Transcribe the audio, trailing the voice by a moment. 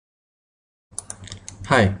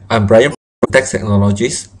Hi, I'm Brian from Tech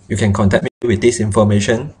Technologies. You can contact me with this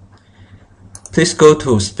information. Please go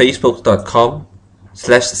to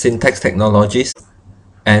facebook.com/syntax technologies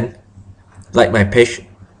and like my page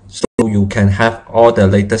so you can have all the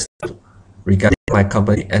latest regarding my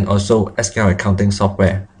company and also SQL accounting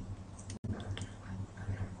software.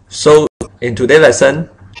 So in today's lesson,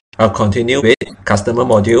 I'll continue with customer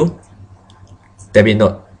module, Debit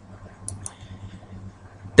Note.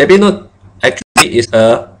 Debit Note actually is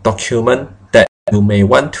a document that you may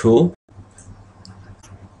want to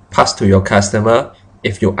pass to your customer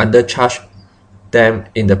if you undercharge them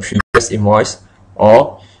in the previous invoice,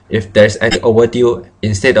 or if there's any overdue,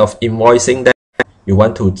 instead of invoicing them, you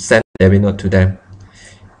want to send a debit note to them.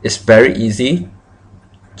 It's very easy.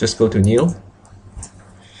 Just go to new,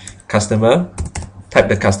 customer, type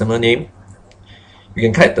the customer name. You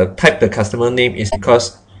can type the customer name is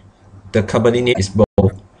because the company name is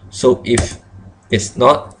bold. So if it's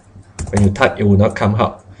not, when you type, it will not come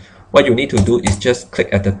out. What you need to do is just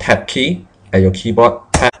click at the tab key at your keyboard,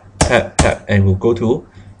 tap, and we'll go to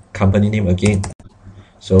company name again.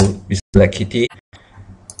 So we select Kitty.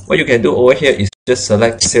 What you can do over here is just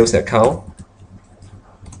select sales account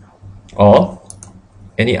or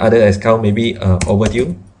any other account, maybe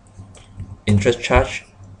overdue, interest charge,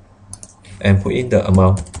 and put in the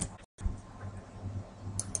amount.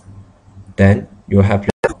 Then you have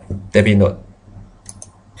your debit note.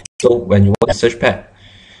 So when you want to search back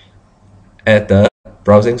at the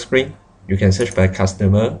browsing screen, you can search by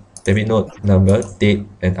customer, debit note number, date,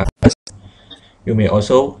 and others. You may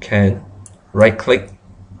also can right click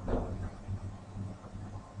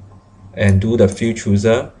and do the field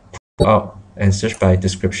chooser, pull out and search by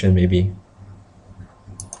description maybe.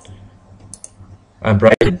 I'm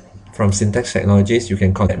Brian from Syntax Technologies. You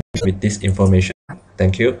can contact me with this information.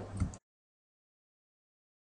 Thank you.